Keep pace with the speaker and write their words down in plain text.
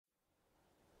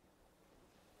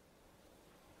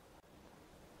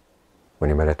When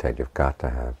you meditate, you've got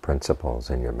to have principles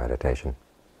in your meditation.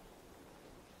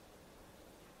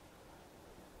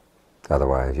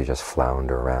 Otherwise, you just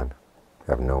flounder around.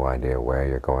 You have no idea where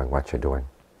you're going, what you're doing.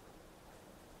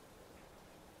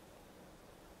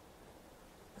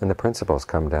 And the principles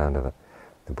come down to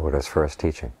the Buddha's first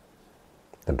teaching,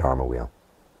 the Dharma wheel.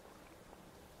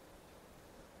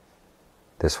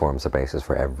 This forms the basis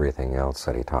for everything else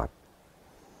that he taught.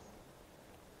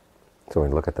 So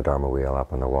when you look at the Dharma wheel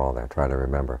up on the wall there, try to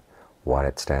remember what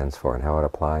it stands for and how it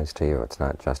applies to you. It's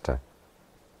not just a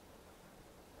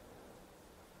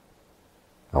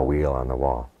wheel on the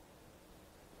wall,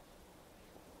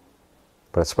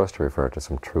 but it's supposed to refer to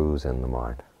some truths in the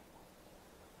mind.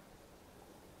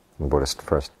 The Buddhist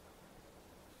first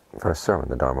sermon,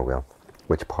 the Dharma wheel.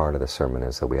 Which part of the sermon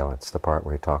is the wheel? It's the part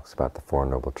where he talks about the Four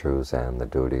Noble Truths and the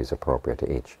duties appropriate to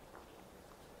each.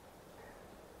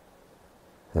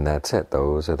 And that's it.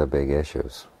 Those are the big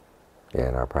issues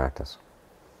in our practice.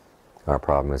 Our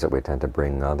problem is that we tend to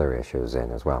bring other issues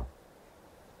in as well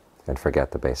and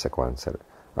forget the basic ones that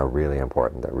are really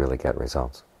important, that really get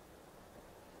results.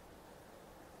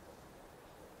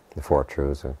 The four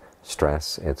truths are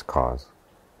stress, its cause,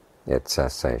 its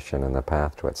cessation, and the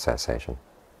path to its cessation.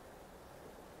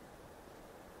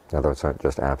 Now, those aren't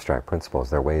just abstract principles.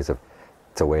 They're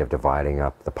it's a way of dividing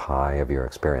up the pie of your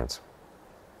experience.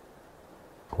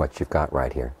 What you've got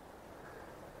right here.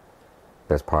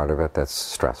 There's part of it that's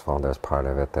stressful, there's part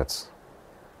of it that's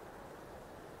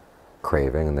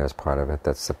craving, and there's part of it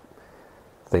that's the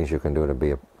things you can do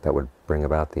that would bring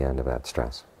about the end of that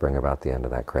stress, bring about the end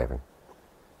of that craving.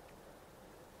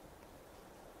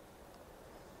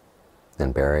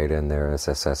 And buried in there is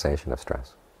a cessation of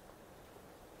stress.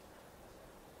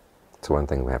 So one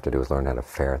thing we have to do is learn how to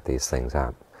ferret these things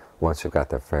out. Once we've got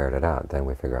them ferreted out, then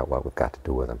we figure out what we've got to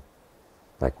do with them.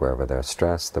 Like wherever there's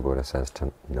stress, the Buddha says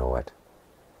to know it,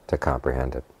 to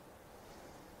comprehend it.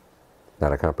 Now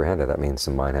to comprehend it, that means the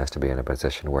mind has to be in a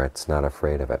position where it's not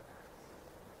afraid of it.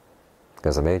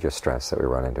 Because the major stress that we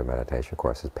run into in meditation, of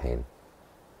course, is pain.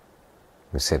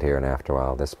 We sit here and after a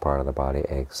while, this part of the body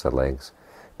aches, the legs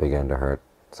begin to hurt,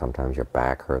 sometimes your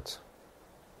back hurts.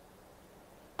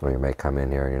 Or you may come in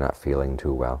here and you're not feeling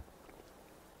too well.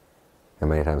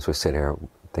 And many times we sit here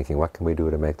thinking, what can we do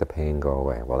to make the pain go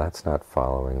away? Well, that's not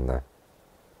following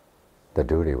the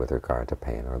duty with regard to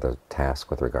pain, or the task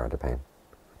with regard to pain.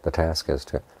 The task is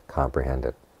to comprehend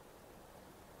it.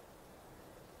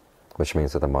 Which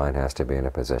means that the mind has to be in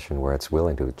a position where it's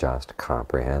willing to just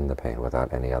comprehend the pain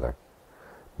without any other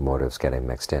motives getting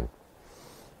mixed in.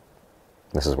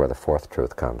 This is where the fourth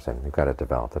truth comes in. You've got to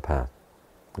develop the path.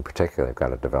 In particular, you've got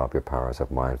to develop your powers of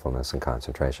mindfulness and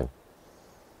concentration.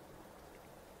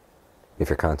 If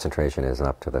your concentration isn't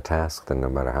up to the task, then no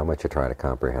matter how much you try to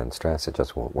comprehend stress, it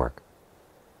just won't work.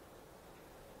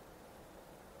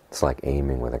 It's like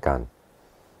aiming with a gun.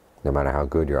 No matter how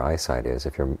good your eyesight is,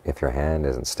 if your hand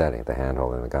isn't steady, the hand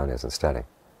holding the gun isn't steady,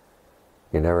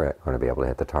 you're never going to be able to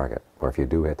hit the target. Or if you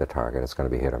do hit the target, it's going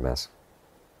to be hit or miss.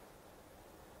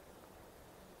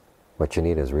 What you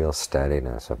need is real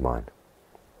steadiness of mind.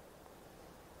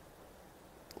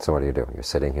 So what do? You're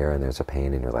sitting here and there's a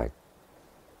pain in your leg.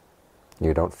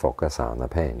 You don't focus on the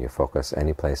pain. You focus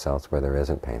any place else where there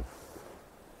isn't pain.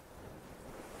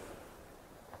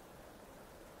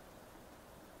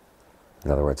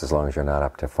 In other words, as long as you're not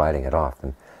up to fighting it off,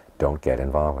 then don't get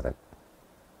involved with it.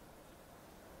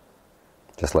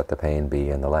 Just let the pain be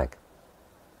in the leg.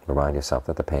 Remind yourself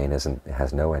that the pain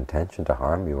has no intention to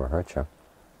harm you or hurt you.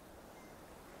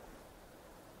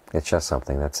 It's just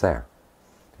something that's there.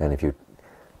 And if you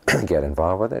get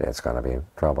involved with it, it's going to be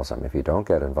troublesome. If you don't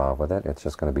get involved with it, it's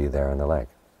just going to be there in the leg.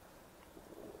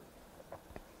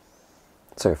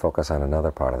 So you focus on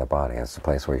another part of the body. It's a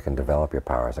place where you can develop your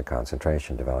powers of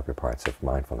concentration, develop your parts of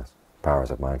mindfulness,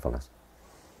 powers of mindfulness.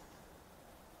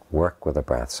 Work with the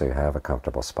breath so you have a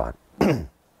comfortable spot.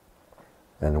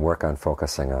 And work on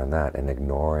focusing on that and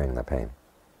ignoring the pain.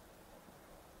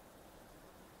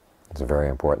 It's a very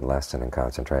important lesson in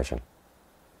concentration.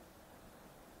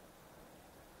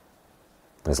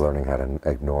 Is learning how to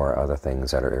ignore other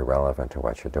things that are irrelevant to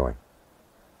what you're doing.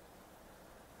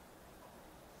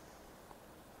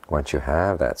 Once you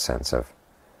have that sense of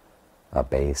a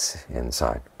base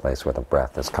inside, a place where the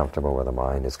breath is comfortable, where the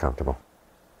mind is comfortable,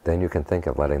 then you can think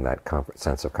of letting that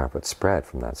sense of comfort spread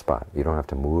from that spot. You don't have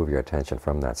to move your attention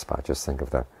from that spot. Just think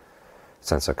of the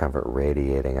sense of comfort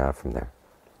radiating out from there,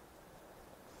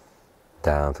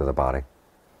 down through the body.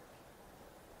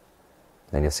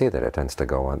 And you see that it tends to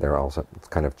go on. There are also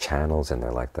kind of channels in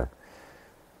there, like the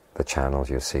channels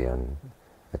you see in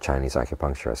a Chinese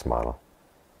acupuncturist model.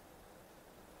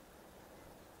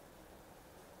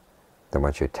 Then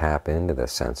once you tap into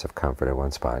this sense of comfort in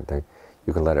one spot, then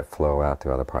you can let it flow out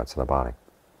to other parts of the body.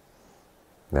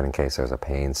 Then in case there's a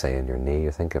pain, say in your knee,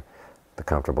 you think of the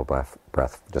comfortable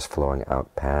breath just flowing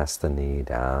out past the knee,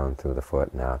 down through the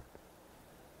foot and out.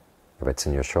 If it's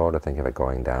in your shoulder, think of it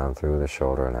going down through the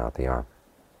shoulder and out the arm.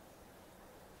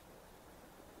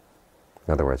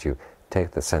 In other words, you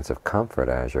take the sense of comfort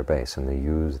as your base and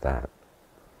you use that.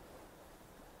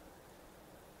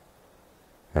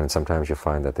 And sometimes you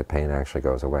find that the pain actually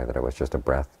goes away, that it was just a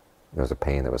breath. There was a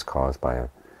pain that was caused by a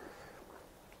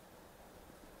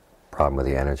problem with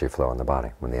the energy flow in the body.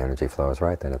 When the energy flow is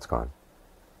right, then it's gone.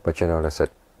 But you notice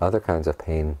that other kinds of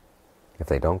pain, if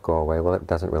they don't go away, well, it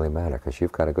doesn't really matter because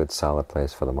you've got a good solid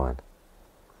place for the mind.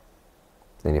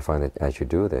 And you find that as you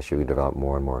do this, you develop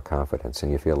more and more confidence,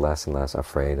 and you feel less and less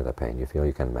afraid of the pain. You feel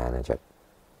you can manage it.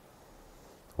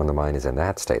 When the mind is in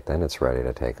that state, then it's ready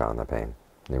to take on the pain.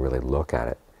 And you really look at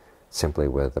it simply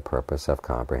with the purpose of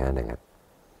comprehending it.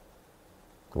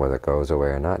 Whether it goes away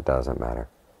or not doesn't matter.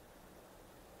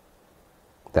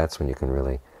 That's when you can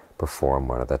really perform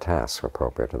one of the tasks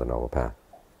appropriate to the Noble Path,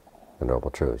 the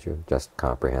Noble Truths. You just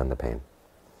comprehend the pain.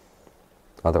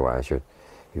 Otherwise, if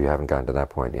you haven't gotten to that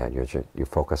point yet, you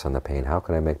focus on the pain. How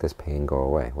can I make this pain go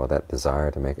away? Well, that desire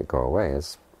to make it go away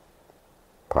is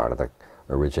part of the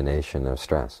origination of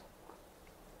stress.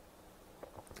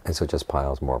 And so it just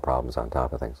piles more problems on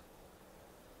top of things.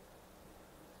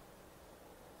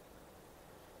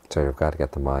 So you've got to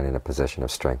get the mind in a position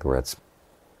of strength where its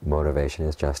motivation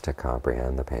is just to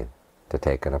comprehend the pain, to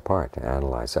take it apart, to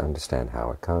analyze, to understand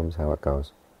how it comes, how it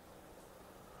goes.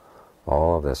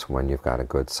 All of this when you've got a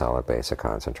good solid base of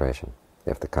concentration.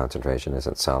 If the concentration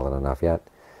isn't solid enough yet,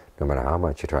 no matter how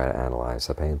much you try to analyze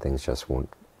the pain, things just won't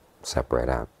separate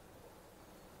out.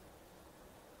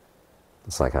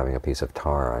 It's like having a piece of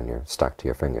tar stuck to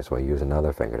your fingers. Well, you use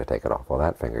another finger to take it off. Well,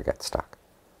 that finger gets stuck.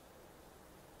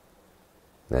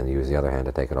 Then you use the other hand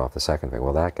to take it off the second finger.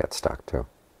 Well, that gets stuck too.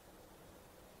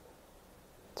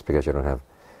 It's because you don't have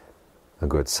a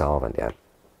good solvent yet.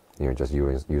 You're just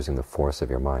using the force of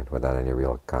your mind without any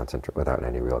real concentration, without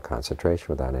any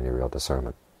real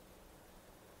discernment.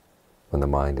 When the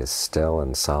mind is still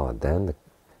and solid, then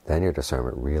your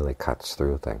discernment really cuts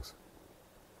through things.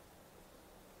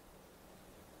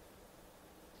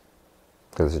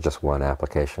 Because this is just one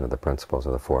application of the principles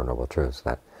of the Four Noble Truths,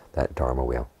 that Dharma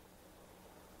wheel.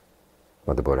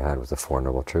 What the Buddha had was the Four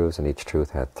Noble Truths, and each truth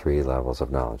had 3 levels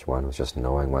of knowledge. One was just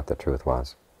knowing what the truth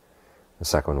was. The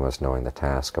second one was knowing the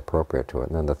task appropriate to it,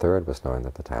 and then the third was knowing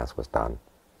that the task was done.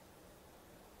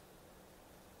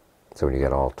 So when you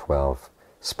get all 12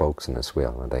 spokes in this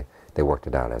wheel, and they worked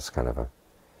it out as kind of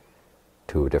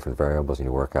 2 different variables, and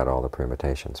you work out all the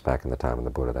permutations. Back in the time of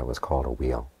the Buddha, that was called a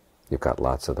wheel. You've got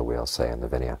lots of the wheels, say, in the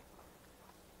Vinaya,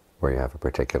 where you have a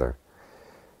particular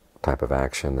type of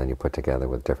action, then you put together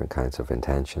with different kinds of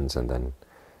intentions, and then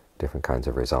different kinds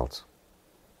of results.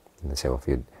 And they say, well, if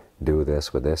you do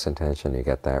this with this intention, you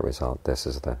get that result, this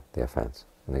is the offense.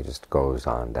 And it just goes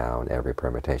on down every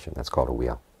permutation. That's called a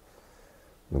wheel.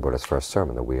 In the Buddha's first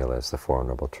sermon, the wheel is the Four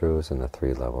Noble Truths and the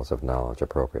 3 levels of knowledge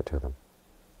appropriate to them.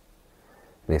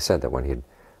 And he said that when he'd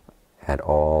had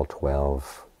all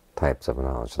 12 types of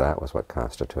knowledge, that was what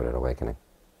constituted awakening.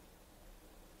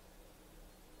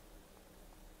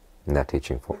 And that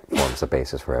teaching forms the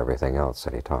basis for everything else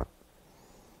that he taught.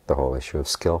 The whole issue of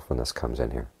skillfulness comes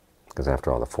in here. Because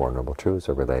after all, the Four Noble Truths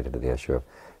are related to the issue of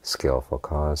skillful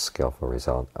cause, skillful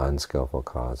result, unskillful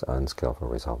cause, unskillful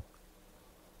result.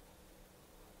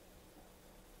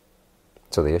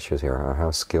 So the issues here are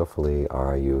how skillfully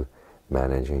are you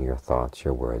managing your thoughts,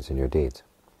 your words, and your deeds.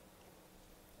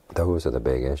 Those are the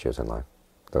big issues in life.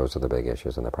 Those are the big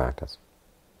issues in the practice.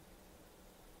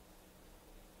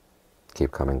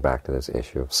 Keep coming back to this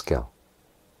issue of skill,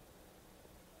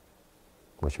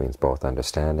 which means both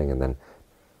understanding and then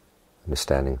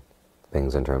understanding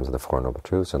things in terms of the Four Noble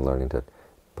Truths and learning to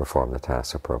perform the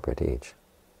tasks appropriate to each.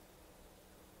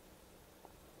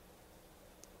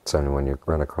 So when you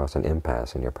run across an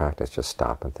impasse in your practice, just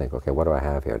stop and think, okay, what do I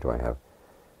have here?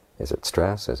 Is it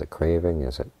stress? Is it craving?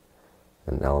 Is it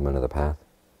an element of the path?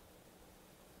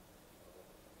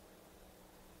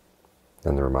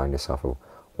 And then remind yourself of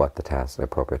what the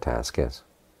appropriate task is.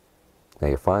 Now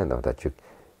you find, though, that you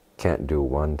can't do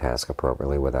one task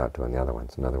appropriately without doing the other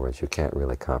ones. In other words, you can't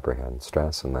really comprehend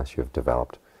stress unless you've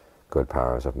developed good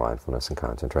powers of mindfulness and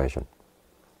concentration.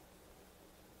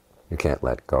 You can't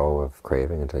let go of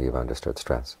craving until you've understood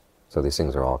stress. So these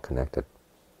things are all connected.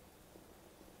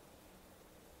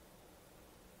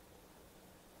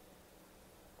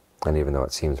 And even though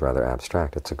it seems rather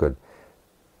abstract, it's a good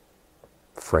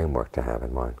framework to have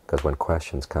in mind. Because when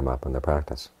questions come up in the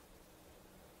practice,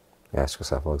 ask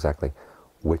yourself, well, exactly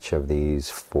which of these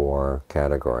 4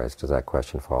 categories does that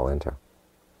question fall into?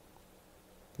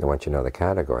 And once you know the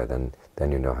category, then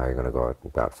you know how you're going to go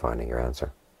about finding your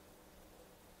answer.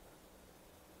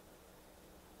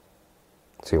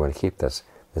 So you want to keep this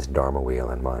Dharma wheel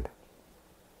in mind,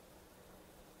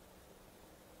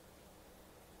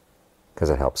 because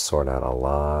it helps sort out a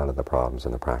lot of the problems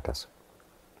in the practice.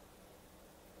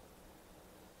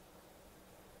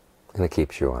 And it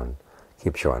keeps you on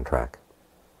track.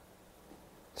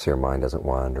 So your mind doesn't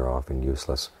wander off in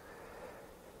useless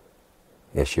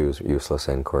issues, useless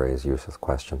inquiries, useless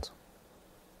questions.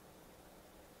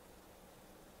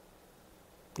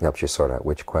 It helps you sort out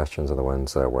which questions are the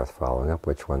ones that are worth following up,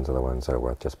 which ones are the ones that are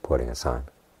worth just putting aside.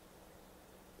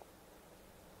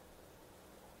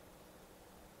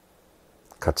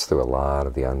 Cuts through a lot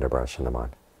of the underbrush in the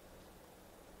mind.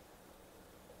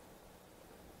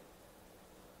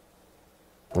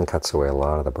 And cuts away a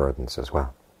lot of the burdens as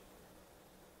well.